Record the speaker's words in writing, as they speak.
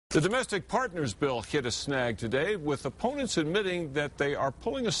The domestic partners bill hit a snag today, with opponents admitting that they are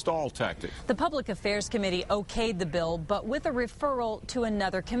pulling a stall tactic. The Public Affairs Committee okayed the bill, but with a referral to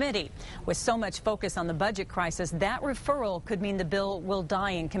another committee. With so much focus on the budget crisis, that referral could mean the bill will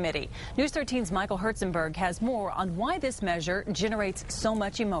die in committee. News 13's Michael Herzenberg has more on why this measure generates so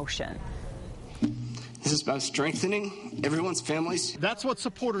much emotion. This is about strengthening everyone's families. That's what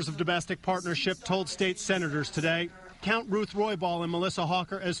supporters of domestic partnership told state senators today. Count Ruth Roybal and Melissa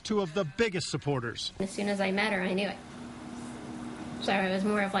Hawker as two of the biggest supporters. As soon as I met her, I knew it. So it was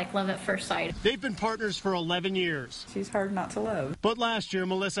more of like love at first sight. They've been partners for 11 years. She's hard not to love. But last year,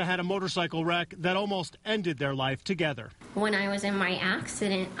 Melissa had a motorcycle wreck that almost ended their life together. When I was in my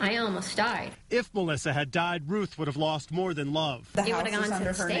accident, I almost died. If Melissa had died, Ruth would have lost more than love. The house is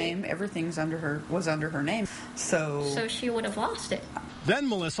under her name. Everything's under her name. So she would have lost it. Then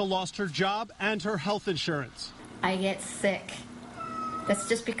Melissa lost her job and her health insurance. I get sick. That's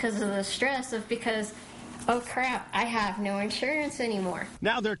just because of the stress because, oh crap, I have no insurance anymore.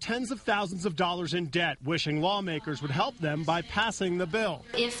 Now they're tens of thousands of dollars in debt, wishing lawmakers would help them by passing the bill.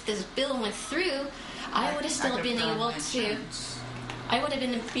 If this bill went through, I would have still been able to. I would have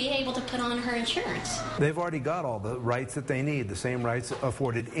been able to put on her insurance. They've already got all the rights that they need, the same rights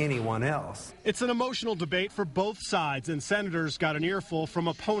afforded anyone else. It's an emotional debate for both sides, and senators got an earful from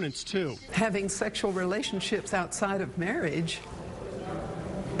opponents, too. Having sexual relationships outside of marriage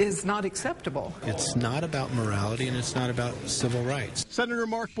is not acceptable. It's not about morality and it's not about civil rights. Senator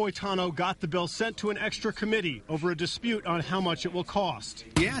Mark Boitano got the bill sent to an extra committee over a dispute on how much it will cost.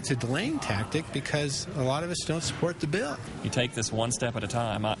 Yeah, it's a delaying tactic because a lot of us don't support the bill. You take this one step at a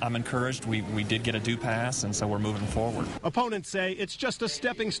time. I'm encouraged. We did get a due pass, and so we're moving forward. Opponents say it's just a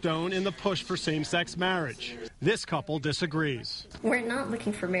stepping stone in the push for same-sex marriage. This couple disagrees. We're not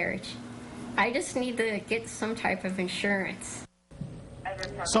looking for marriage. I just need to get some type of insurance.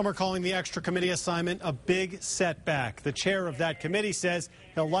 Some are calling the extra committee assignment a big setback. The chair of that committee says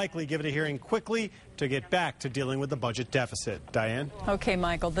he'll likely give it a hearing quickly to get back to dealing with the budget deficit. Diane? Okay,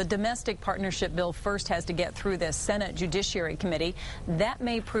 Michael, the domestic partnership bill first has to get through the Senate Judiciary Committee. That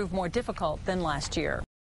may prove more difficult than last year.